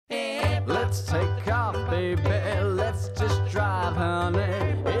Let's take off, baby. Let's just drive, honey,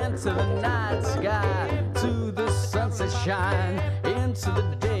 into the night sky, to the sunset shine, into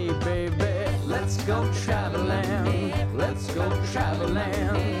the day, baby. Let's go traveling. Let's go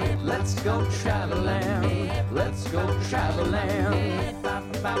traveling. Let's go traveling. Let's go traveling.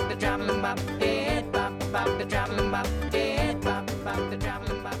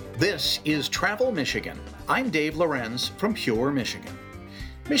 This is Travel Michigan. I'm Dave Lorenz from Pure, Michigan.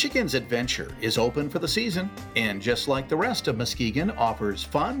 Michigan's adventure is open for the season, and just like the rest of Muskegon, offers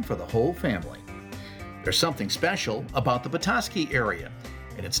fun for the whole family. There's something special about the Petoskey area,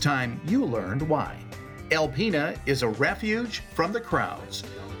 and it's time you learned why. Alpena is a refuge from the crowds,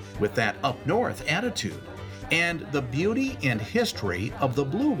 with that up north attitude, and the beauty and history of the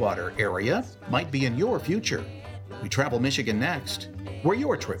Blue Water area might be in your future. We travel Michigan next, where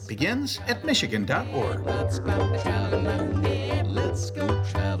your trip begins at michigan.org. Let's go traveling. Let's go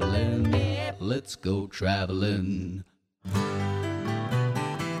traveling. Let's go traveling.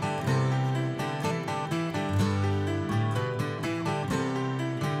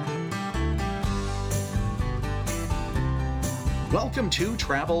 Welcome to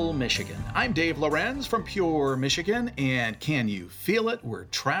Travel Michigan. I'm Dave Lorenz from Pure, Michigan, and can you feel it? We're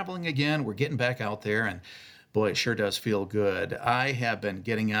traveling again. We're getting back out there, and boy, it sure does feel good. I have been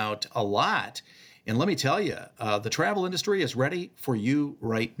getting out a lot, and let me tell you, the travel industry is ready for you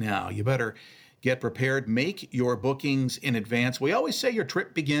right now. You better get prepared. Make your bookings in advance. We always say your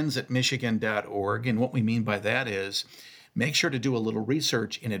trip begins at michigan.org, and what we mean by that is make sure to do a little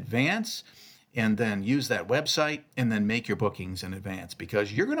research in advance, and then use that website, and then make your bookings in advance,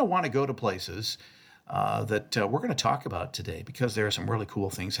 because you're going to want to go to places that we're going to talk about today, because there are some really cool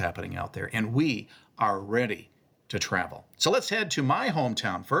things happening out there, and we are ready to travel. So let's head to my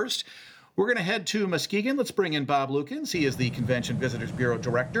hometown first. We're going to head to Muskegon. Let's bring in Bob Lukens. He is the Convention Visitors Bureau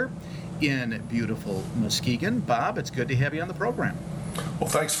Director in beautiful Muskegon. Bob, it's good to have you on the program. Well,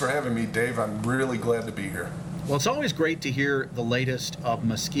 thanks for having me, Dave. I'm really glad to be here. Well, it's always great to hear the latest of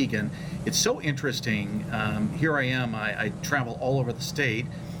Muskegon. It's so interesting. Here I am. I travel all over the state,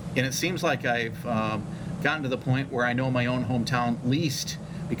 and it seems like I've gotten to the point where I know my own hometown least,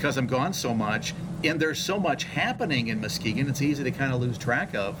 because I'm gone so much, and there's so much happening in Muskegon. It's easy to kind of lose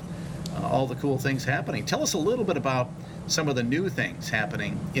track of all the cool things happening. Tell us a little bit about some of the new things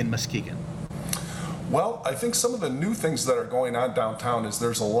happening in Muskegon. Well, I think some of the new things that are going on downtown is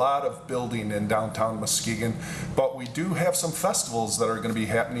there's a lot of building in downtown Muskegon, but we do have some festivals that are going to be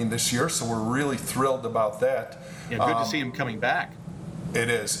happening this year, so we're really thrilled about that. Yeah, good to see them coming back. It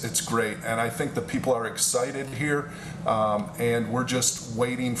is. It's great. And I think the people are excited here, and we're just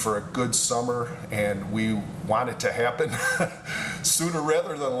waiting for a good summer, and we want it to happen sooner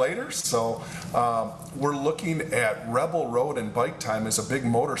rather than later. So we're looking at Rebel Road and Bike Time as a big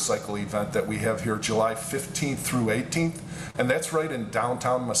motorcycle event that we have here July 15th through 18th, and that's right in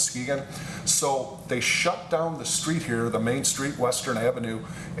downtown Muskegon. So they shut down the street here, the main street, Western Avenue,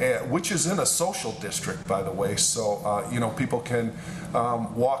 which is in a social district, by the way. So, people can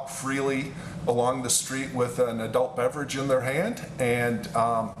walk freely along the street with an adult beverage in their hand and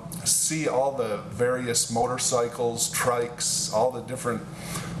see all the various motorcycles, trikes, all the different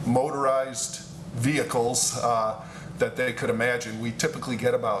motorized vehicles that they could imagine. We typically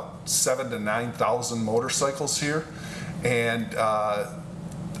get about 7,000 to 9,000 motorcycles here, and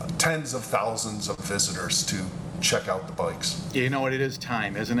tens of thousands of visitors to check out the bikes. You know what, it is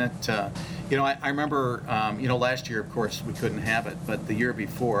time, isn't it? I remember, last year, of course, we couldn't have it, but the year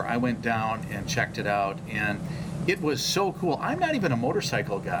before, I went down and checked it out, and it was so cool. I'm not even a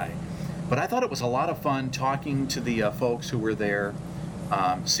motorcycle guy, but I thought it was a lot of fun talking to the folks who were there,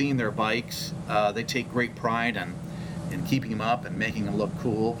 seeing their bikes. They take great pride in keeping them up and making them look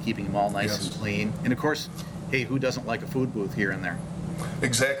cool, keeping them all nice and clean. And of course, hey, who doesn't like a food booth here and there?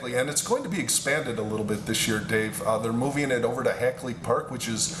 Exactly, and it's going to be expanded a little bit this year, Dave. They're moving it over to Hackley Park, which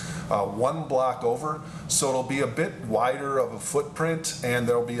is 1 block over, so it'll be a bit wider of a footprint, and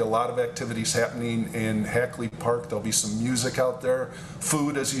there'll be a lot of activities happening in Hackley Park. There'll be some music out there,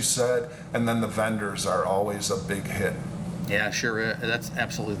 food, as you said, and then the vendors are always a big hit. Yeah, sure. That's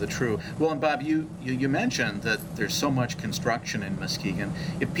absolutely the true. Well, and Bob, you mentioned that there's so much construction in Muskegon.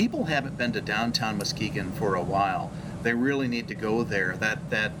 If people haven't been to downtown Muskegon for a while, they really need to go there.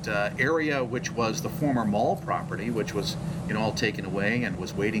 That area, which was the former mall property, which was all taken away and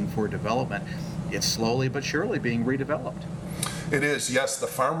was waiting for development, it's slowly but surely being redeveloped. It is, yes. The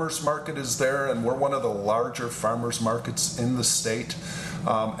farmers market is there, and we're one of the larger farmers markets in the state.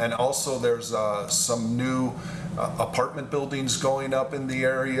 And also there's some new apartment buildings going up in the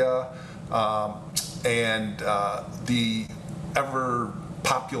area, and the ever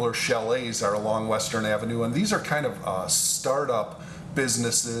popular chalets are along Western Avenue, and these are kind of startup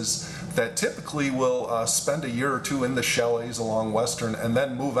businesses that typically will spend a year or two in the chalets along Western and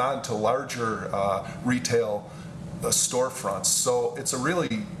then move on to larger retail storefronts. So it's a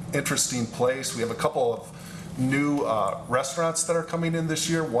really interesting place. We have a couple of new restaurants that are coming in this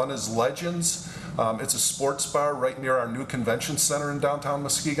year. One is Legends. It's a sports bar right near our new convention center in downtown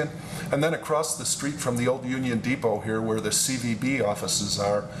Muskegon. And then across the street from the old Union Depot here, where the CVB offices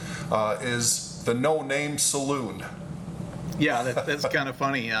are, is the No Name Saloon. Yeah, that's kind of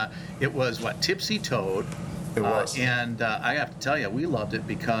funny. It was, Tipsy Toad? It was. And I have to tell you, we loved it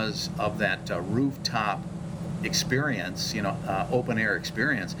because of that rooftop experience, open air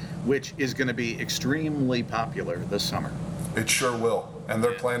experience, which is going to be extremely popular this summer. It sure will. And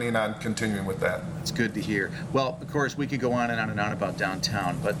they're planning on continuing with that. It's good to hear. Well, of course, we could go on and on and on about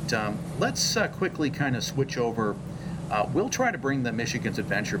downtown, but let's quickly kind of switch over. We'll try to bring the Michigan's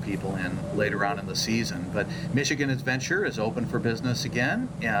Adventure people in later on in the season, but Michigan Adventure is open for business again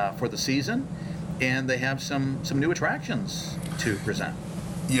for the season, and they have some new attractions to present.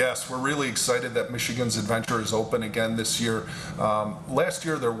 Yes, we're really excited that Michigan's Adventure is open again this year. Last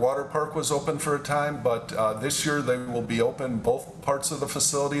year their water park was open for a time, but this year they will be open both parts of the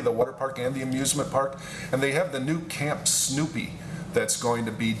facility, the water park and the amusement park, and they have the new Camp Snoopy that's going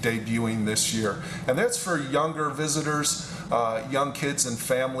to be debuting this year. And that's for younger visitors, young kids and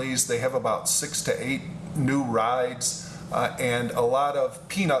families. They have about 6 to 8 new rides and a lot of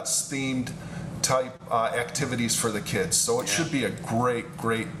Peanuts themed type activities for the kids. So it should be a great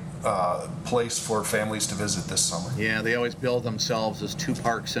place for families to visit this summer. Yeah, they always build themselves as 2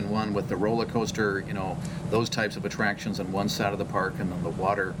 parks in one, with the roller coaster, those types of attractions on one side of the park, and then the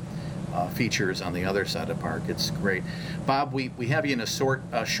water features on the other side of the park. It's great. Bob, we have you in a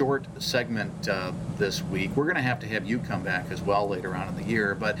short segment this week. We're going to have you come back as well later on in the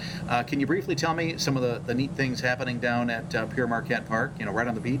year, but can you briefly tell me some of the neat things happening down at Pere Marquette Park, right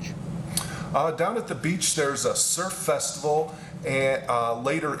on the beach? Down at the beach, there's a surf festival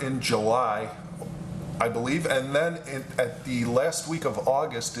later in July, I believe, and then at the last week of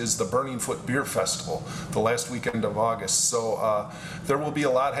August is the Burning Foot Beer Festival, the last weekend of August. So there will be a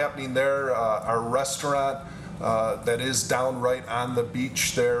lot happening there. Our restaurant that is down right on the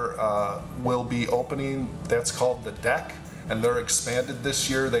beach there will be opening. That's called The Deck, and they're expanded this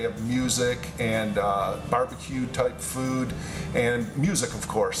year. They have music and barbecue type food and music, of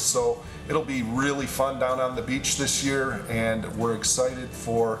course. So it'll be really fun down on the beach this year, and we're excited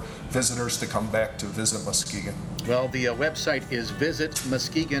for visitors to come back to visit Muskegon. Well, the website is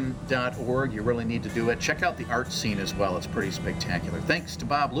visitmuskegon.org. You really need to do it. Check out the art scene as well. It's pretty spectacular. Thanks to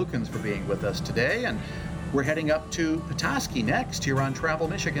Bob Lukens for being with us today, and we're heading up to Petoskey next here on Travel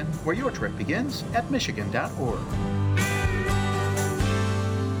Michigan, where your trip begins at michigan.org.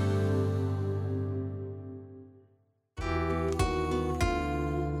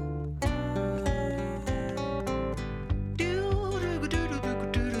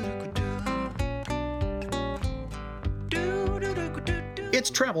 It's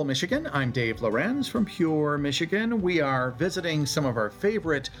Travel Michigan. I'm Dave Lorenz from Pure Michigan. We are visiting some of our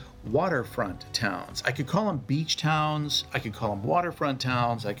favorite waterfront towns. I could call them beach towns. I could call them waterfront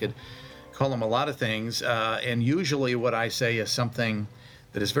towns. I could call them a lot of things. And usually what I say is something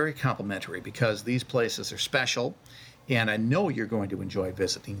that is very complimentary, because these places are special and I know you're going to enjoy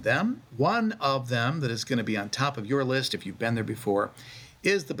visiting them. One of them that is going to be on top of your list, if you've been there before,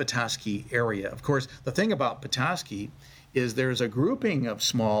 is the Petoskey area. Of course, the thing about Petoskey is there's a grouping of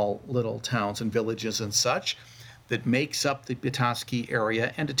small little towns and villages and such that makes up the Petoskey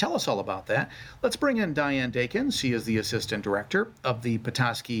area. And to tell us all about that, let's bring in Diane Dakin. She is the Assistant Director of the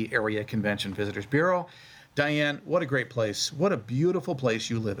Petoskey Area Convention Visitors Bureau. Diane, what a great place. What a beautiful place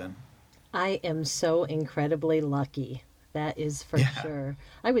you live in. I am so incredibly lucky. That is for sure.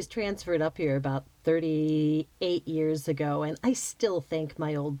 I was transferred up here about 38 years ago, and I still thank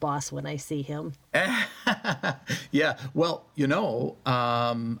my old boss when I see him. Yeah, well,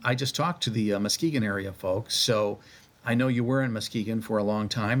 I just talked to the Muskegon area folks, so I know you were in Muskegon for a long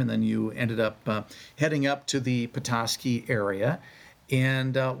time, and then you ended up heading up to the Petoskey area.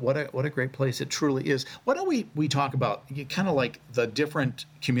 And what a great place it truly is. Why don't we talk about kind of like the different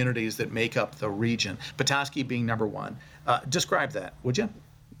communities that make up the region, Petoskey being number one. Describe that, would you?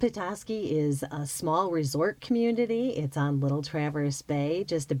 Petoskey is a small resort community. It's on Little Traverse Bay,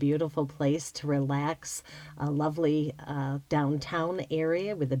 just a beautiful place to relax, a lovely downtown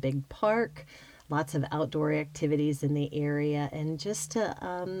area with a big park, lots of outdoor activities in the area, and just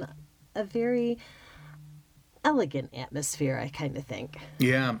a very elegant atmosphere, I kind of think.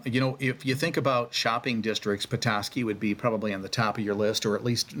 Yeah, if you think about shopping districts, Petoskey would be probably on the top of your list, or at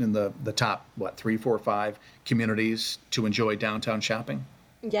least in the top, what, 3, 4, 5 communities to enjoy downtown shopping?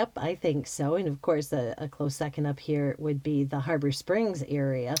 Yep, I think so. And of course, a close second up here would be the Harbor Springs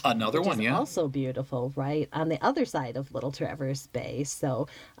area. Another which one, is yeah. also beautiful, right? On the other side of Little Traverse Bay. So,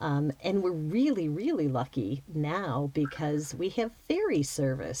 and we're really, really lucky now because we have ferry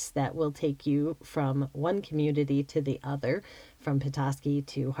service that will take you from one community to the other, from Petoskey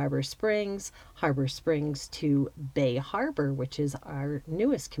to Harbor Springs to Bay Harbor, which is our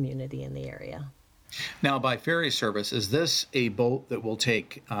newest community in the area. Now, by ferry service, is this a boat that will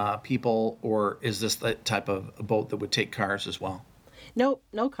take people, or is this the type of boat that would take cars as well? Nope,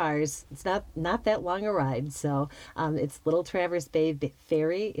 no cars. It's not that long a ride. So it's Little Traverse Bay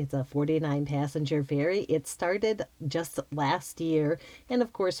Ferry. It's a 49 passenger ferry. It started just last year. And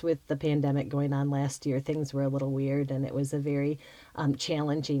of course, with the pandemic going on last year, things were a little weird and it was a very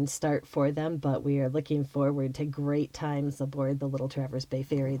challenging start for them. But we are looking forward to great times aboard the Little Traverse Bay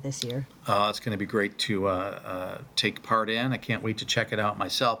Ferry this year. It's going to be great to take part in. I can't wait to check it out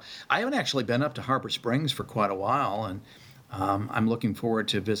myself. I haven't actually been up to Harbor Springs for quite a while, and I'm looking forward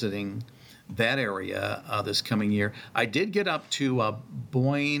to visiting that area this coming year. I did get up to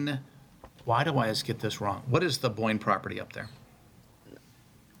Boyne. Why do I always get this wrong? What is the Boyne property up there?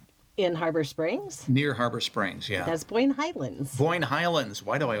 In Harbor Springs? Near Harbor Springs, yeah. That's Boyne Highlands. Boyne Highlands.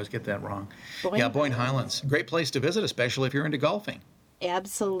 Why do I always get that wrong? Boyne Highlands. Great place to visit, especially if you're into golfing.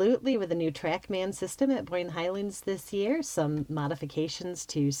 Absolutely, with a new TrackMan system at Boyne Highlands this year, some modifications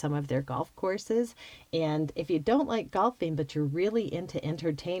to some of their golf courses. And if you don't like golfing, but you're really into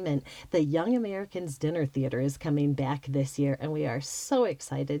entertainment, the Young Americans Dinner Theater is coming back this year. And we are so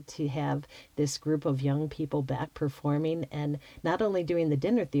excited to have this group of young people back performing and not only doing the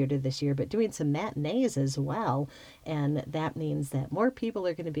dinner theater this year, but doing some matinees as well. And that means that more people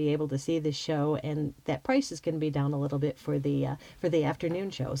are going to be able to see the show, and that price is going to be down a little bit for the afternoon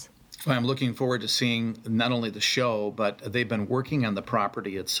shows. Well, I'm looking forward to seeing not only the show, but they've been working on the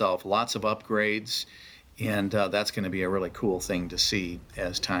property itself. Lots of upgrades, and that's going to be a really cool thing to see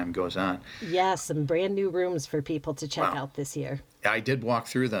as time goes on. Yes, some brand new rooms for people to check out this year. I did walk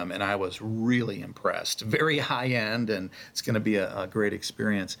through them, and I was really impressed. Very high end, and it's going to be a great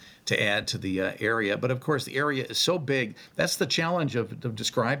experience to add to the area. But of course, the area is so big. That's the challenge of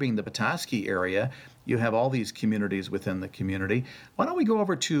describing the Petoskey area. You have all these communities within the community. Why don't we go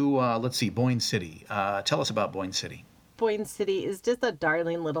over to, Boyne City. Tell us about Boyne City. Boyne City is just a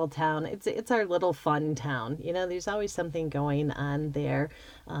darling little town. It's our little fun town. You know, there's always something going on there.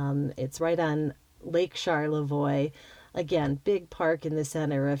 It's right on Lake Charlevoix. Again, big park in the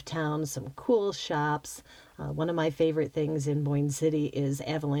center of town, some cool shops. One of my favorite things in Boyne City is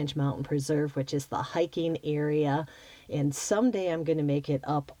Avalanche Mountain Preserve, which is the hiking area. And someday I'm going to make it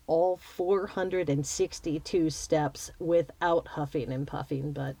up all 462 steps without huffing and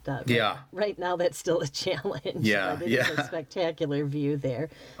puffing. But right now that's still a challenge. Yeah, but it is a spectacular view there.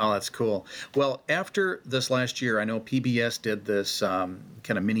 Oh, that's cool. Well, after this last year, I know PBS did this kind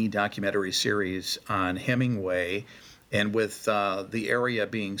of mini documentary series on Hemingway. And with the area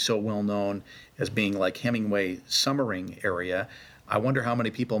being so well known as being like Hemingway summering area, I wonder how many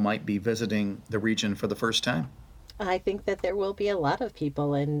people might be visiting the region for the first time. I think that there will be a lot of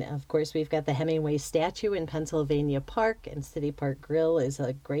people. And of course, we've got the Hemingway statue in Pennsylvania Park, and City Park Grill is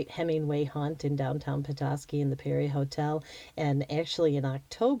a great Hemingway haunt in downtown Petoskey in the Perry Hotel. And actually in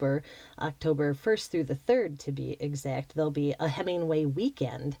October 1st through the 3rd to be exact, there'll be a Hemingway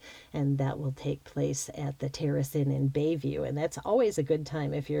weekend, and that will take place at the Terrace Inn in Bayview. And that's always a good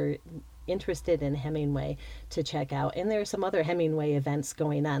time if you're interested in Hemingway to check out. And there are some other Hemingway events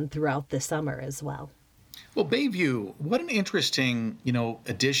going on throughout the summer as well. Well, Bayview, what an interesting,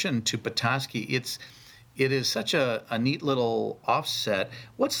 addition to Petoskey. It is such a neat little offset.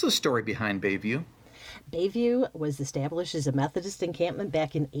 What's the story behind Bayview? Bayview was established as a Methodist encampment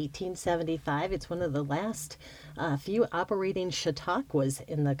back in 1875. It's one of the last few operating chautauquas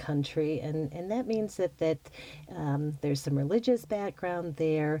in the country, and that means that there's some religious background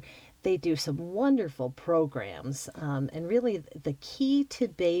there. They do some wonderful programs, and really the key to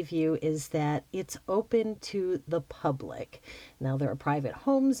Bayview is that it's open to the public. Now, there are private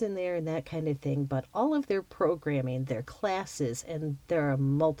homes in there and that kind of thing, but all of their programming, their classes, and there are a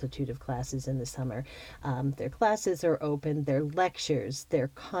multitude of classes in the summer, their classes are open, their lectures, their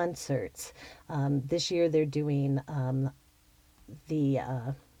concerts. This year they're doing a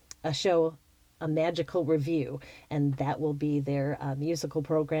show, A Magical Review, and that will be their musical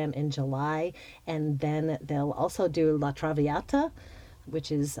program in July. And then they'll also do La Traviata,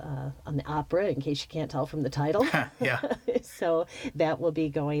 which is an opera, in case you can't tell from the title. Yeah. So that will be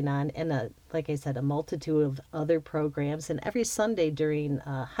going on. And like I said, a multitude of other programs. And every Sunday during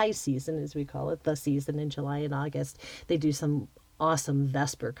high season, as we call it, the season in July and August, they do some awesome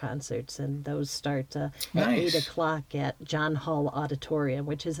Vesper concerts, and those start at 8 o'clock at John Hall Auditorium,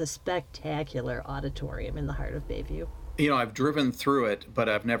 which is a spectacular auditorium in the heart of Bayview. You know, I've driven through it, but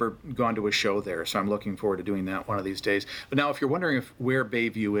I've never gone to a show there, so I'm looking forward to doing that one of these days. But now, if you're wondering where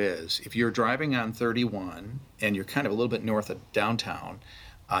Bayview is, if you're driving on 31 and you're kind of a little bit north of downtown,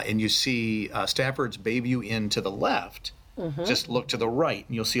 and you see Stafford's Bayview Inn to the left, just look to the right,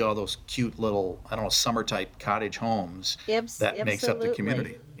 and you'll see all those cute little, I don't know, summer-type cottage homes that makes up the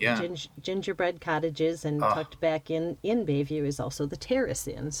community. Yeah. Gingerbread cottages, and tucked back in Bayview is also the Terrace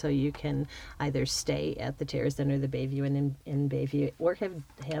Inn, so you can either stay at the Terrace Inn or the Bayview Inn in Bayview, or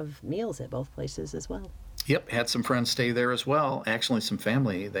have meals at both places as well. Yep, had some friends stay there as well. Actually, some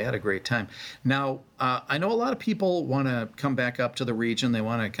family. They had a great time. Now, I know a lot of people want to come back up to the region. They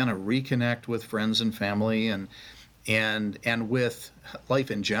want to kind of reconnect with friends and family and with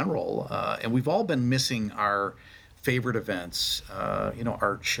life in general. And we've all been missing our favorite events,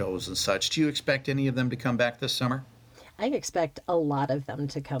 art shows and such. Do you expect any of them to come back this summer? I expect a lot of them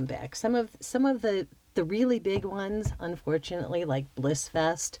to come back. Some of the really big ones, unfortunately, like Bliss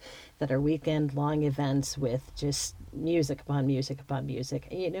Fest, that are weekend-long events with just music upon music upon music.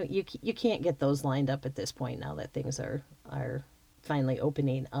 You can't get those lined up at this point now that things are finally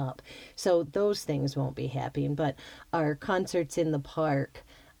opening up. So those things won't be happening. But our concerts in the park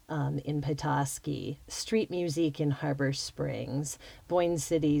in Petoskey, street music in Harbor Springs, Boyne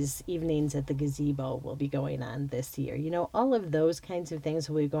City's evenings at the Gazebo will be going on this year. All of those kinds of things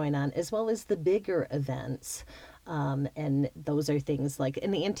will be going on, as well as the bigger events. And those are things like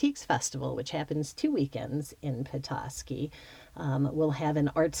an Antiques Festival, which happens 2 weekends in Petoskey. We'll have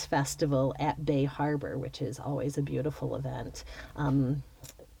an arts festival at Bay Harbor, which is always a beautiful event.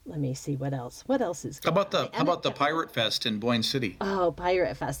 Let me see what else. What else is going on? How about the Pirate Fest in Boyne City? Oh,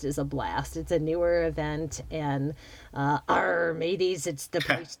 Pirate Fest is a blast. It's a newer event, and mateys, it's the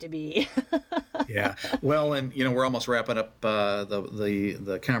place to be. Yeah. Well, and we're almost wrapping up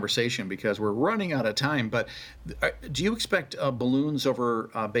the conversation because we're running out of time. But do you expect balloons over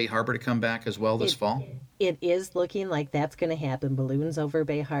Bay Harbor to come back as well this fall? It is looking like that's going to happen. Balloons over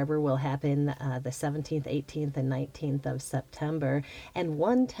Bay Harbor will happen the 17th, 18th, and 19th of September. And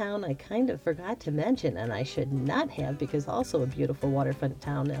one town I kind of forgot to mention, and I should not have, because also a beautiful waterfront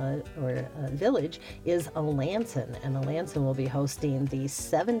town or village, is Alanson. And Alanson will be hosting the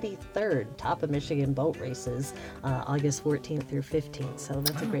 73rd Top of Michigan boat races August 14th through 15th. So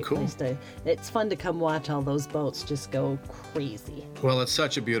that's a great place it's fun to come watch all those boats just go crazy. Well, it's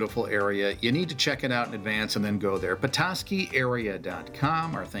such a beautiful area. You need to check it out in advance and then go there.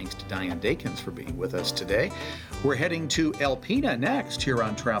 PetoskeyArea.com. Our thanks to Diane Dakins for being with us today. We're heading to Alpena next here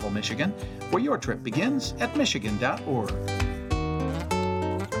on Travel Michigan, where your trip begins at michigan.org.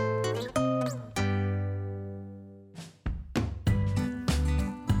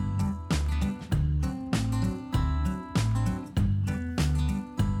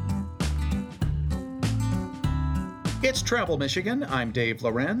 It's Travel Michigan. I'm Dave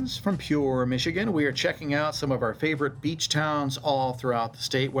Lorenz from Pure, Michigan. We are checking out some of our favorite beach towns all throughout the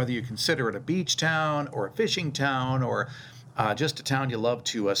state, whether you consider it a beach town or a fishing town or just a town you love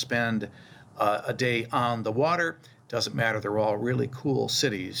to spend a day on the water. Doesn't matter. They're all really cool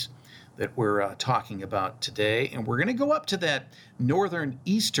cities that we're talking about today. And we're going to go up to that northern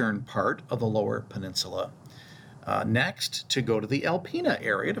eastern part of the Lower Peninsula. Next, to go to the Alpena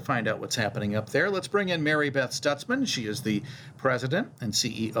area to find out what's happening up there. Let's bring in Mary Beth Stutzman. She is the president and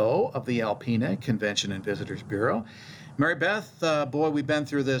CEO of the Alpena Convention and Visitors Bureau. Mary Beth, boy, we've been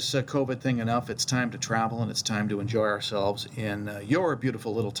through this COVID thing enough. It's time to travel and it's time to enjoy ourselves in your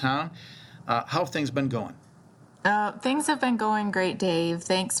beautiful little town. How have things been going? Things have been going great, Dave.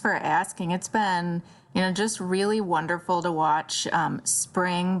 Thanks for asking. It's been just really wonderful to watch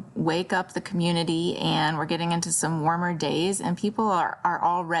spring wake up the community, and we're getting into some warmer days, and people are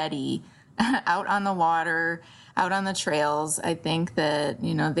already out on the water, out on the trails. I think that,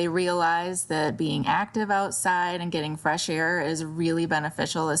 they realize that being active outside and getting fresh air is really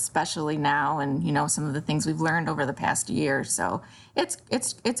beneficial, especially now, and, some of the things we've learned over the past year. So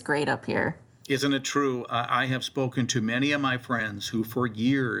it's great up here. Isn't it true? I have spoken to many of my friends who for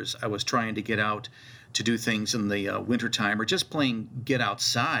years I was trying to get out to do things in the wintertime or just plain get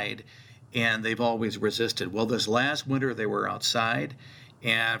outside, and they've always resisted. Well, this last winter they were outside,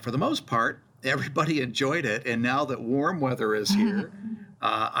 and for the most part, everybody enjoyed it. And now that warm weather is here,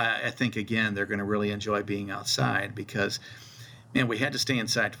 I think, again, they're going to really enjoy being outside because Man, we had to stay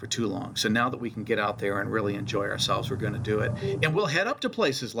inside for too long. So now that we can get out there and really enjoy ourselves, we're going to do it. And we'll head up to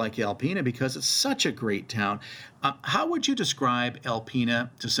places like Alpena because it's such a great town. How would you describe Alpena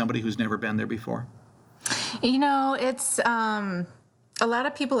to somebody who's never been there before? It's a lot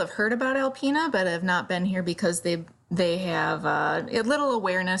of people have heard about Alpena, but have not been here because they have a little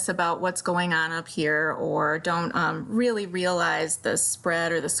awareness about what's going on up here, or don't really realize the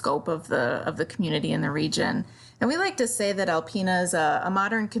spread or the scope of the community in the region. And we like to say that Alpena is a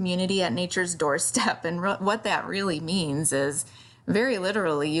modern community at nature's doorstep. And what that really means is, very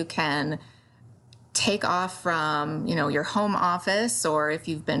literally, you can take off from, your home office, or if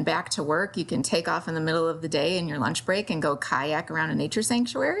you've been back to work, you can take off in the middle of the day in your lunch break and go kayak around a nature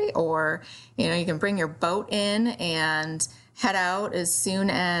sanctuary, or, you can bring your boat in and head out as soon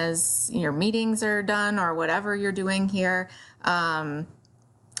as your meetings are done or whatever you're doing here.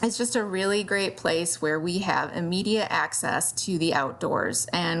 It's just a really great place where we have immediate access to the outdoors.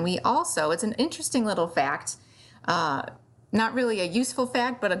 And we also, it's an interesting little fact, not really a useful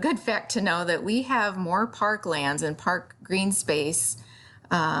fact, but a good fact to know, that we have more parklands and park green space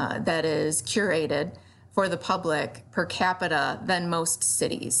that is curated for the public per capita than most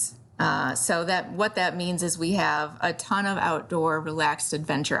cities. So that what that means is we have a ton of outdoor relaxed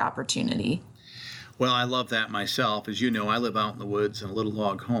adventure opportunity. Well, I love that myself. As you know, I live out in the woods in a little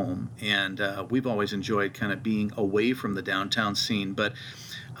log home, and we've always enjoyed kind of being away from the downtown scene. But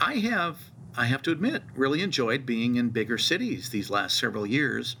I have to admit, really enjoyed being in bigger cities these last several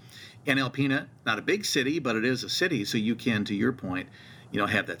years. And Alpena, not a big city, but it is a city, so you can, to your point,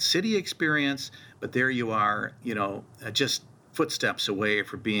 have that city experience. But there you are, just footsteps away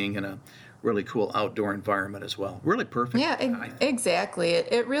from being in a really cool outdoor environment as well. Really perfect. Yeah, exactly.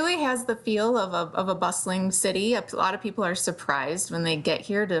 It really has the feel of a bustling city. A lot of people are surprised when they get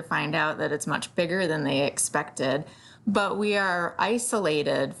here to find out that it's much bigger than they expected. But we are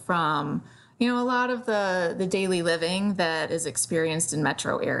isolated from, a lot of the daily living that is experienced in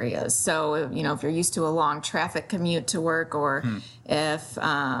metro areas. So, if you're used to a long traffic commute to work, or if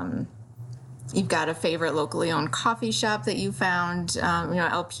you've got a favorite locally owned coffee shop that you found.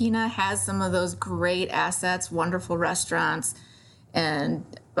 Alpena has some of those great assets, wonderful restaurants, and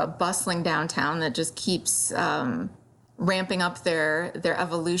a bustling downtown that just keeps ramping up their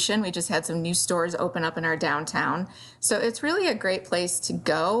evolution. We just had some new stores open up in our downtown. So it's really a great place to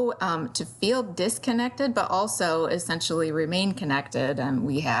go to feel disconnected, but also essentially remain connected. And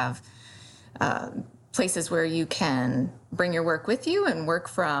we have places where you can bring your work with you and work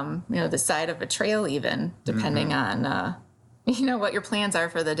from, the side of a trail even, depending on, what your plans are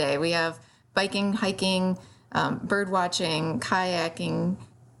for the day. We have biking, hiking, bird watching, kayaking,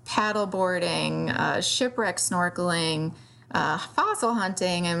 paddle boarding, shipwreck snorkeling, fossil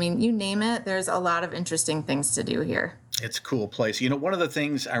hunting. I mean, you name it, there's a lot of interesting things to do here. It's a cool place. One of the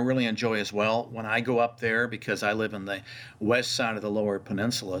things I really enjoy as well when I go up there, because I live in the west side of the Lower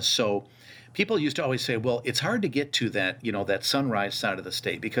Peninsula, so people used to always say, well, it's hard to get to that, that sunrise side of the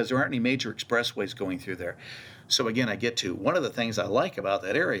state because there aren't any major expressways going through there. So again, I get to one of the things I like about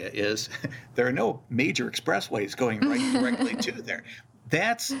that area is there are no major expressways going right directly to there.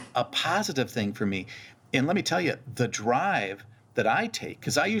 That's a positive thing for me. And let me tell you, the drive that I take,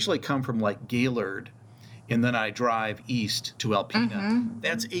 because I usually come from like Gaylord and then I drive east to Alpena.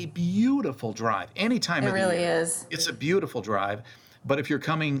 That's a beautiful drive. Anytime of the year. It really is. It's a beautiful drive. But if you're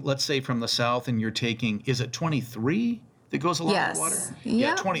coming, let's say, from the south and you're taking, is it 23 that goes along the water?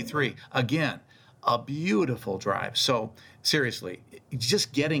 Yeah, 23. Again, a beautiful drive. So seriously,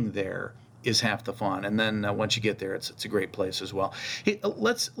 just getting there is half the fun. And then once you get there, it's a great place as well. Hey,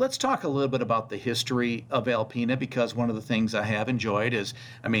 let's talk a little bit about the history of Alpena, because one of the things I have enjoyed is,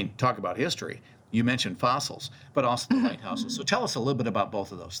 talk about history. You mentioned fossils, but also the lighthouses. So tell us a little bit about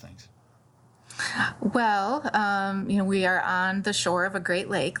both of those things. Well, we are on the shore of a great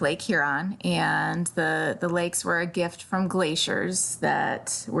lake, Lake Huron, and the lakes were a gift from glaciers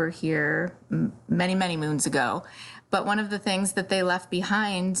that were here many, many moons ago. But one of the things that they left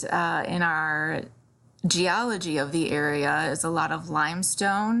behind in our geology of the area is a lot of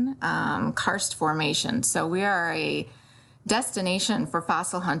limestone karst formation. So we are a destination for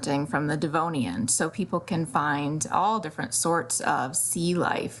fossil hunting from the Devonian. So people can find all different sorts of sea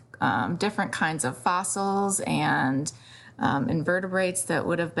life, different kinds of fossils and invertebrates that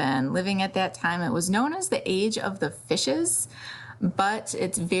would have been living at that time. It was known as the age of the fishes, but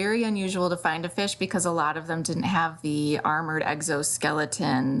it's very unusual to find a fish because a lot of them didn't have the armored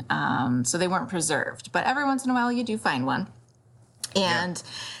exoskeleton, so they weren't preserved. But every once in a while you do find one. And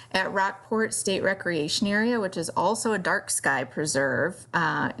at Rockport State Recreation Area, which is also a dark sky preserve,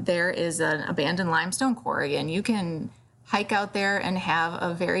 there is an abandoned limestone quarry, and you can hike out there and have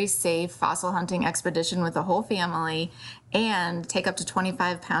a very safe fossil hunting expedition with the whole family and take up to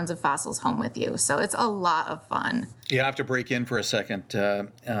 25 pounds of fossils home with you. So it's a lot of fun. Yeah, I have to break in for a second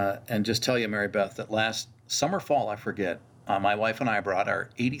and just tell you, Mary Beth, that last fall, I forget, my wife and I brought our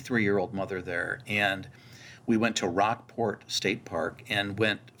 83-year-old mother there, and we went to Rockport State Park and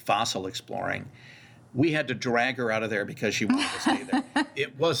went fossil exploring. We had to drag her out of there because she wanted to stay there.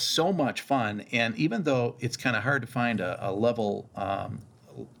 It was so much fun, and even though it's kind of hard to find a level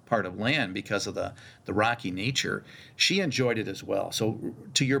part of land because of the rocky nature, she enjoyed it as well. So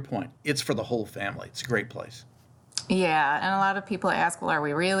to your point, it's for the whole family. It's a great place. Yeah, and a lot of people ask, well, are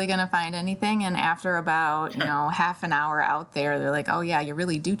we really going to find anything? And after about, half an hour out there, they're like, oh, yeah, you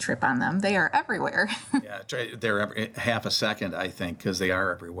really do trip on them. They are everywhere. Yeah, they're half a second, I think, because they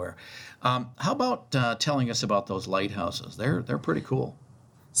are everywhere. How about telling us about those lighthouses? They're pretty cool.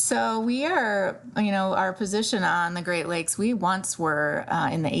 So we are, our position on the Great Lakes, we once were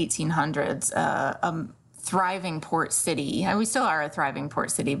in the 1800s, a thriving port city. And we still are a thriving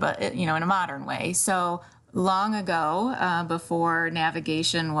port city, but, in a modern way. So long ago, before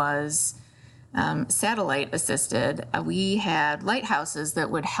navigation was satellite assisted, we had lighthouses that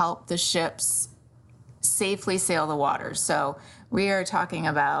would help the ships safely sail the waters. So we are talking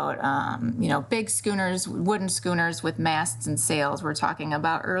about, big schooners, wooden schooners with masts and sails. We're talking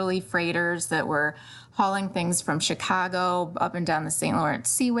about early freighters that were hauling things from Chicago up and down the St. Lawrence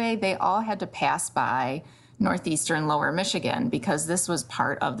Seaway. They all had to pass by northeastern Lower Michigan because this was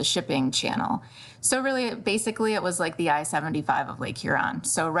part of the shipping channel. So really, basically, it was like the I-75 of Lake Huron.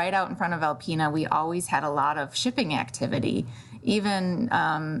 So right out in front of Alpena, we always had a lot of shipping activity. Even,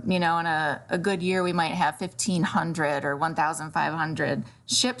 in a good year, we might have 1,500 or 1,500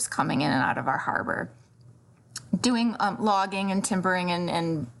 ships coming in and out of our harbor, doing logging and timbering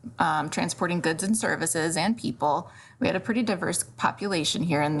and transporting goods and services and people. We had a pretty diverse population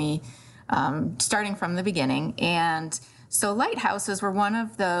here in the starting from the beginning. And so lighthouses were one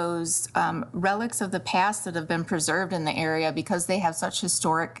of those relics of the past that have been preserved in the area because they have such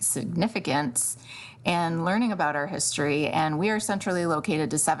historic significance and learning about our history. And we are centrally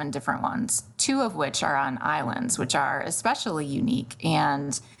located to 7 different ones, 2 of which are on islands, which are especially unique.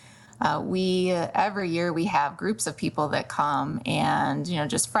 And every year we have groups of people that come and,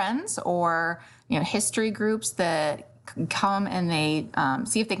 just friends or, history groups that come and they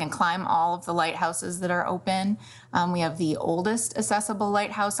see if they can climb all of the lighthouses that are open. We have the oldest accessible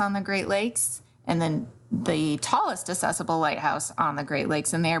lighthouse on the Great Lakes and then the tallest accessible lighthouse on the Great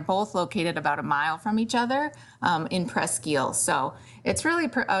Lakes, and they are both located about a mile from each other in Presqu'Île. So it's really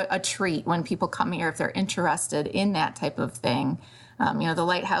a treat when people come here if they're interested in that type of thing. The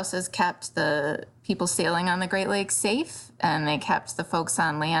lighthouses kept the people sailing on the Great Lakes safe, and they kept the folks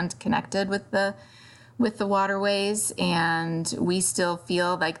on land connected with the waterways, and we still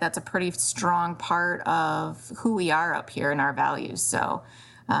feel like that's a pretty strong part of who we are up here and our values. So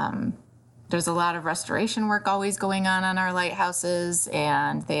there's a lot of restoration work always going on our lighthouses,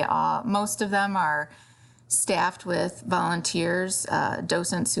 and most of them are staffed with volunteers,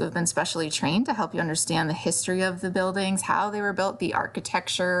 docents who have been specially trained to help you understand the history of the buildings, how they were built, the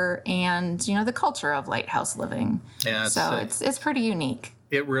architecture, and the culture of lighthouse living. Yeah, it's pretty unique.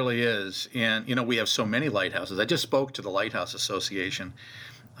 It really is. And, we have so many lighthouses. I just spoke to the Lighthouse Association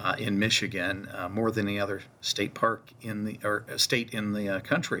in Michigan, more than any other state park state in the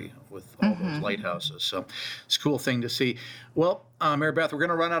country with all those lighthouses. So it's a cool thing to see. Well, Mary Beth, we're going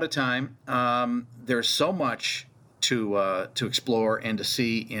to run out of time. There's so much to explore and to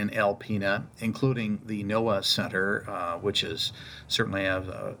see in Alpena, including the NOAA Center, which is certainly have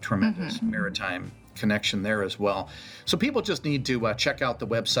a tremendous maritime connection there as well. So people just need to check out the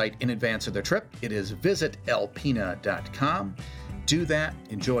website in advance of their trip. It is visitalpena.com. Do that.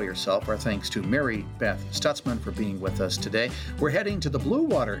 Enjoy yourself. Our thanks to Mary Beth Stutzman for being with us today. We're heading to the Blue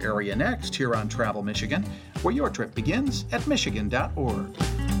Water area next here on Travel Michigan, where your trip begins at michigan.org.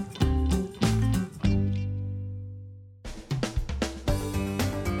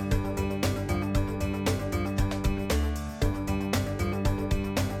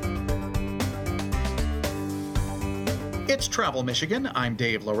 It's Travel Michigan. I'm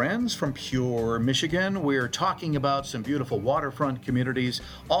Dave Lorenz from Pure Michigan. We're talking about some beautiful waterfront communities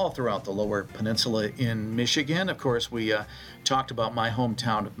all throughout the Lower Peninsula in Michigan. Of course, we talked about my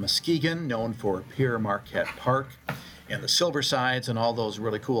hometown of Muskegon, known for Pere Marquette Park and the Silversides and all those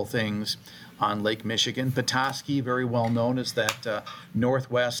really cool things on Lake Michigan. Petoskey, very well known as that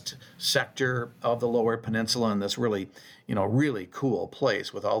northwest sector of the Lower Peninsula, and this really cool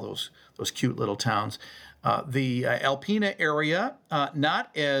place with all those cute little towns. The Alpena area,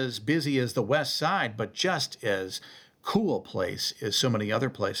 not as busy as the west side, but just as cool place as so many other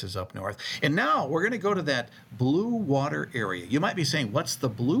places up north. And now we're going to go to that blue water area. You might be saying, what's the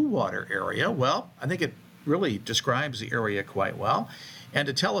blue water area? Well, I think it really describes the area quite well. And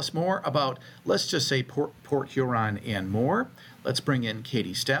to tell us more about, let's just say, Port Huron and more, let's bring in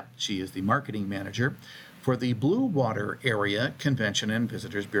Katie Stepp. She is the marketing manager for the Blue Water Area Convention and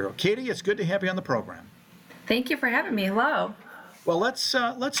Visitors Bureau. Katie, it's good to have you on the program. Thank you for having me. Hello. Well, let's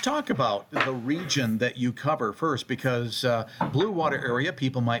talk about the region that you cover first, because Blue Water Area,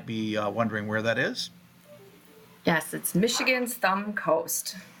 people might be wondering where that is. Yes, it's Michigan's Thumb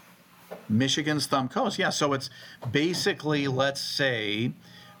Coast. Michigan's Thumb Coast, yeah. So it's basically, let's say,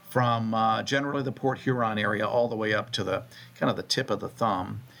 from generally the Port Huron area all the way up to the kind of the tip of the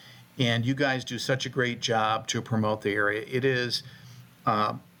thumb. And you guys do such a great job to promote the area. It is,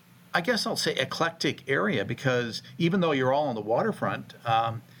 I guess I'll say, eclectic area, because even though you're all on the waterfront,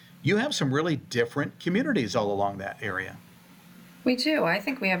 you have some really different communities all along that area. We do. I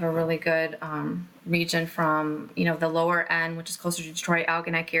think we have a really good region from, the lower end, which is closer to Detroit,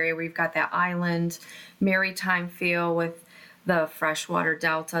 Algonac area, where you've got that island, maritime feel with the freshwater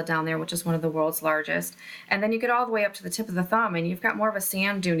delta down there, which is one of the world's largest. And then you get all the way up to the tip of the thumb, and you've got more of a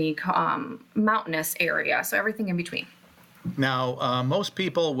sand dune mountainous area, so everything in between. Now, most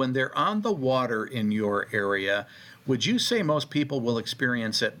people, when they're on the water in your area, would you say most people will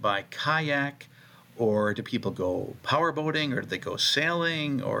experience it by kayak, or do people go powerboating, or do they go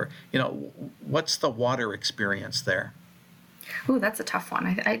sailing, or, what's the water experience there? Ooh, that's a tough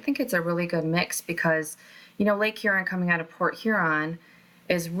one. I think it's a really good mix because, Lake Huron coming out of Port Huron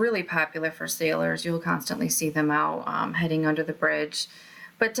is really popular for sailors. You'll constantly see them out heading under the bridge.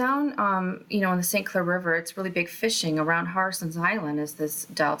 But down, in the St. Clair River, it's really big fishing. Around Harson's Island is this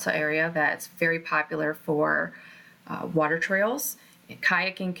delta area that's very popular for water trails,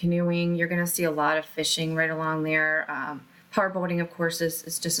 kayaking, canoeing. You're going to see a lot of fishing right along there. Powerboating, of course,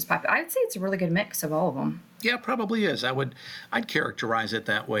 is just as popular. I'd say it's a really good mix of all of them. Yeah, it probably is. I'd characterize it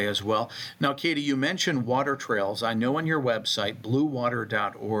that way as well. Now, Katie, you mentioned water trails. I know on your website,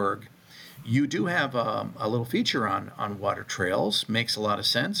 bluewater.org, you do have a little feature on water trails. Makes a lot of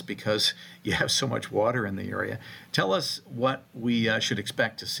sense because you have so much water in the area. Tell us what we should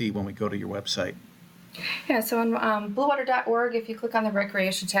expect to see when we go to your website. Yeah, so on bluewater.org, if you click on the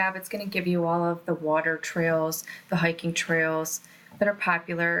recreation tab, it's going to give you all of the water trails, the hiking trails that are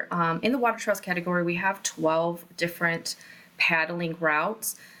popular. In the water trails category, we have 12 different paddling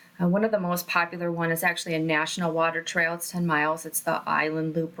routes. One of the most popular one is actually a national water trail. It's 10 miles. It's the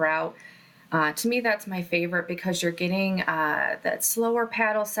Island Loop route. To me, that's my favorite because you're getting that slower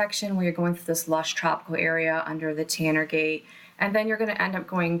paddle section where you're going through this lush tropical area under the Tanner Gate. And then you're going to end up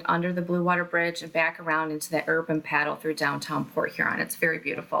going under the Blue Water Bridge and back around into that urban paddle through downtown Port Huron. It's very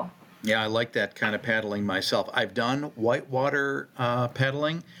beautiful. Yeah, I like that kind of paddling myself. I've done whitewater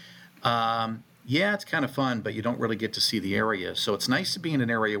paddling. Yeah, it's kind of fun, but you don't really get to see the area. So it's nice to be in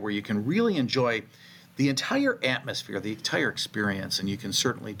an area where you can really enjoy the entire atmosphere, the entire experience, and you can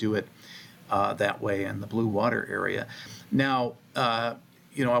certainly do it that way in the Blue Water area. Now, I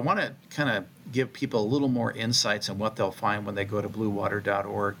want to kind of give people a little more insights on what they'll find when they go to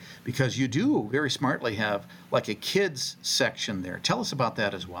bluewater.org, because you do very smartly have like a kids section there. Tell us about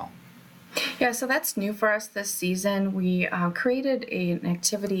that as well. Yeah, so that's new for us this season. We created an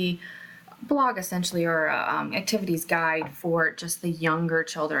activity blog, essentially, or activities guide for just the younger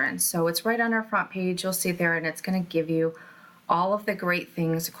children. So it's right on our front page. You'll see there, and it's going to give you all of the great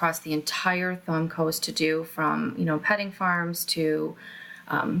things across the entire Thumb Coast to do, from petting farms to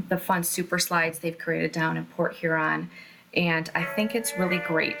the fun super slides they've created down in Port Huron. And I think it's really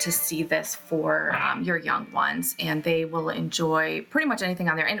great to see this for your young ones, and they will enjoy pretty much anything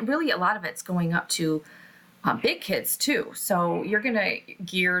on there. And really, a lot of it's going up to big kids too. So you're going to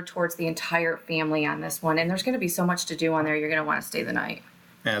gear towards the entire family on this one. And there's going to be so much to do on there. You're going to want to stay the night.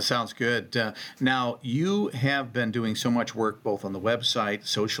 Yeah, sounds good. Now, you have been doing so much work both on the website,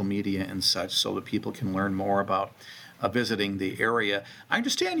 social media, and such, so that people can learn more about visiting the area. I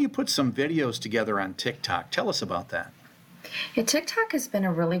understand you put some videos together on TikTok. Tell us about that. Yeah, TikTok has been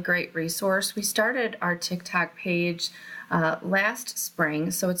a really great resource. We started our TikTok page last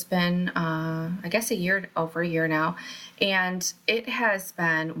spring, so it's been, I guess, over a year now, and it has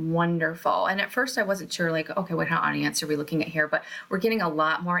been wonderful. And at first I wasn't sure, like, okay, what kind of audience are we looking at here? But we're getting a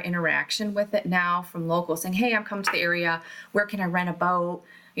lot more interaction with it now from locals saying, hey, I'm coming to the area. Where can I rent a boat?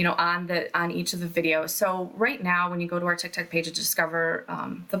 On each of the videos. So right now, when you go to our TikTok page to discover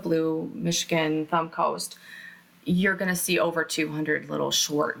the Blue Michigan Thumb Coast, you're going to see over 200 little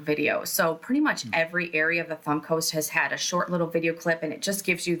short videos. So pretty much every area of the Thumb Coast has had a short little video clip, and it just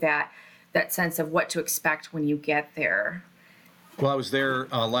gives you that that sense of what to expect when you get there. Well, I was there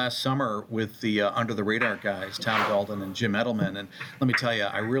last summer with the Under the Radar guys, Tom Dalton and Jim Edelman, and let me tell you,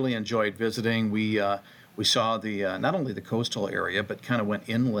 I really enjoyed visiting. We saw the not only the coastal area, but kind of went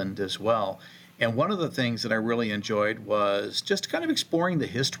inland as well. And one of the things that I really enjoyed was just kind of exploring the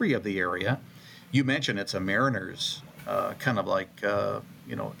history of the area. You mentioned it's a mariner's kind of like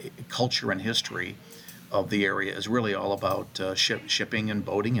culture and history of the area is really all about shipping and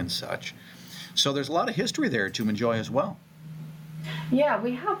boating and such. So there's a lot of history there to enjoy as well. Yeah,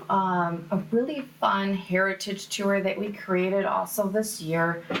 we have a really fun heritage tour that we created also this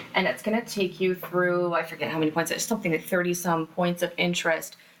year, and it's going to take you through, I forget how many points, it's something like 30-some points of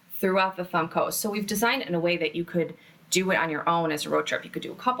interest throughout the Thumb Coast. So we've designed it in a way that you could do it on your own as a road trip. You could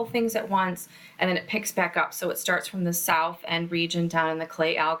do a couple things at once, and then it picks back up. So it starts from the south end region down in the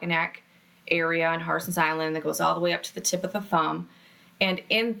Clay Algonac area on Harson's Island, and it goes all the way up to the tip of the thumb. And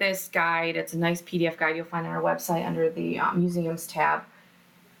in this guide, it's a nice PDF guide you'll find on our website under the museums tab,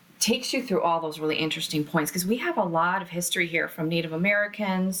 takes you through all those really interesting points, because we have a lot of history here from Native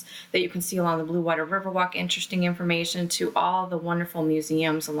Americans that you can see along the Blue Water Riverwalk, interesting information, to all the wonderful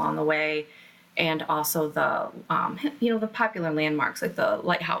museums along the way, and also the the popular landmarks like the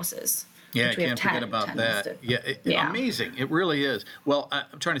lighthouses. Yeah, I can't forget about that. Yeah, amazing. It really is. Well,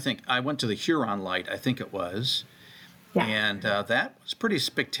 I'm trying to think. I went to the Huron Light, I think it was. Yeah. And that was pretty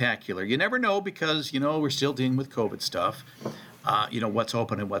spectacular. You never know because, we're still dealing with COVID stuff, what's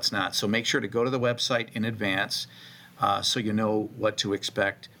open and what's not. So make sure to go to the website in advance so you know what to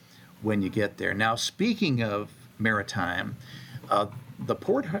expect when you get there. Now, speaking of maritime, the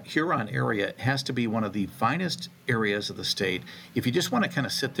Port Huron area has to be one of the finest areas of the state if you just want to kind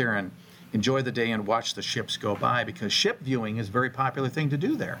of sit there and enjoy the day and watch the ships go by, because ship viewing is a very popular thing to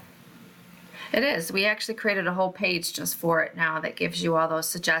do there. It is. We actually created a whole page just for it now that gives you all those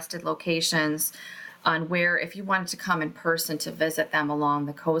suggested locations on where, if you wanted to come in person to visit them along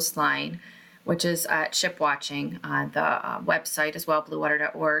the coastline, which is at Ship Watching on the website as well,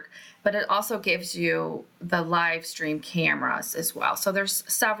 bluewater.org. But it also gives you the live stream cameras as well. So there's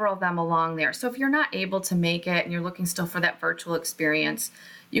several of them along there. So if you're not able to make it and you're looking still for that virtual experience,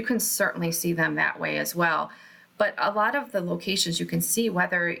 you can certainly see them that way as well. But a lot of the locations you can see,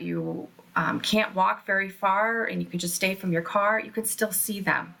 whether you can't walk very far and you can just stay from your car, you can still see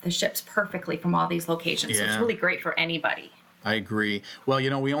them, the ships, perfectly from all these locations. Yeah. So it's really great for anybody. I agree. Well,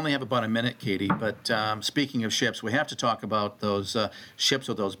 we only have about a minute, Katie, but speaking of ships, we have to talk about those ships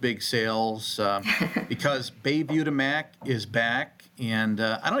with those big sails because Bayview to Mac is back, and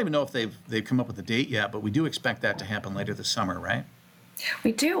I don't even know if they've come up with a date yet, but we do expect that to happen later this summer, right?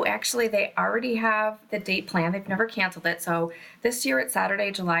 We do. Actually, they already have the date planned. They've never canceled it. So this year it's Saturday,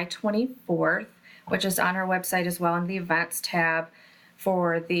 July 24th, which is on our website as well in the events tab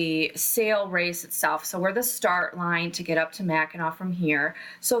for the sail race itself. So we're the start line to get up to Mackinac from here.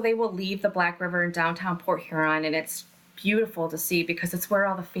 So they will leave the Black River in downtown Port Huron, and it's beautiful to see because it's where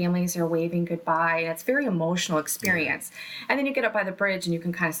all the families are waving goodbye, and it's a very emotional experience. And then you get up by the bridge and you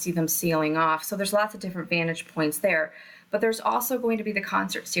can kind of see them sailing off. So there's lots of different vantage points there. But there's also going to be the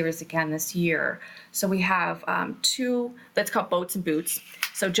concert series again this year. So we have two, that's called Boats and Boots.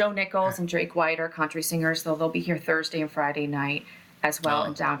 So Joe Nichols and Drake White are country singers, so they'll be here Thursday and Friday night as well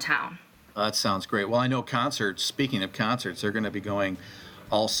in downtown. That sounds great. Well, I know concerts, speaking of concerts, they're going to be going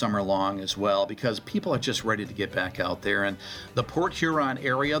all summer long as well because people are just ready to get back out there. And the Port Huron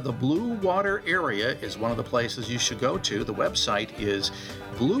area, the Blue Water area, is one of the places you should go to. The website is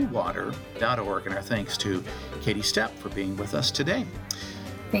bluewater.org. And our thanks to Katie Stepp for being with us today.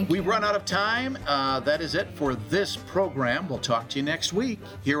 Thank you. We've run out of time. That is it for this program. We'll talk to you next week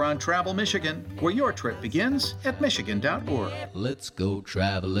here on Travel Michigan, where your trip begins at michigan.org. Let's go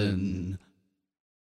traveling.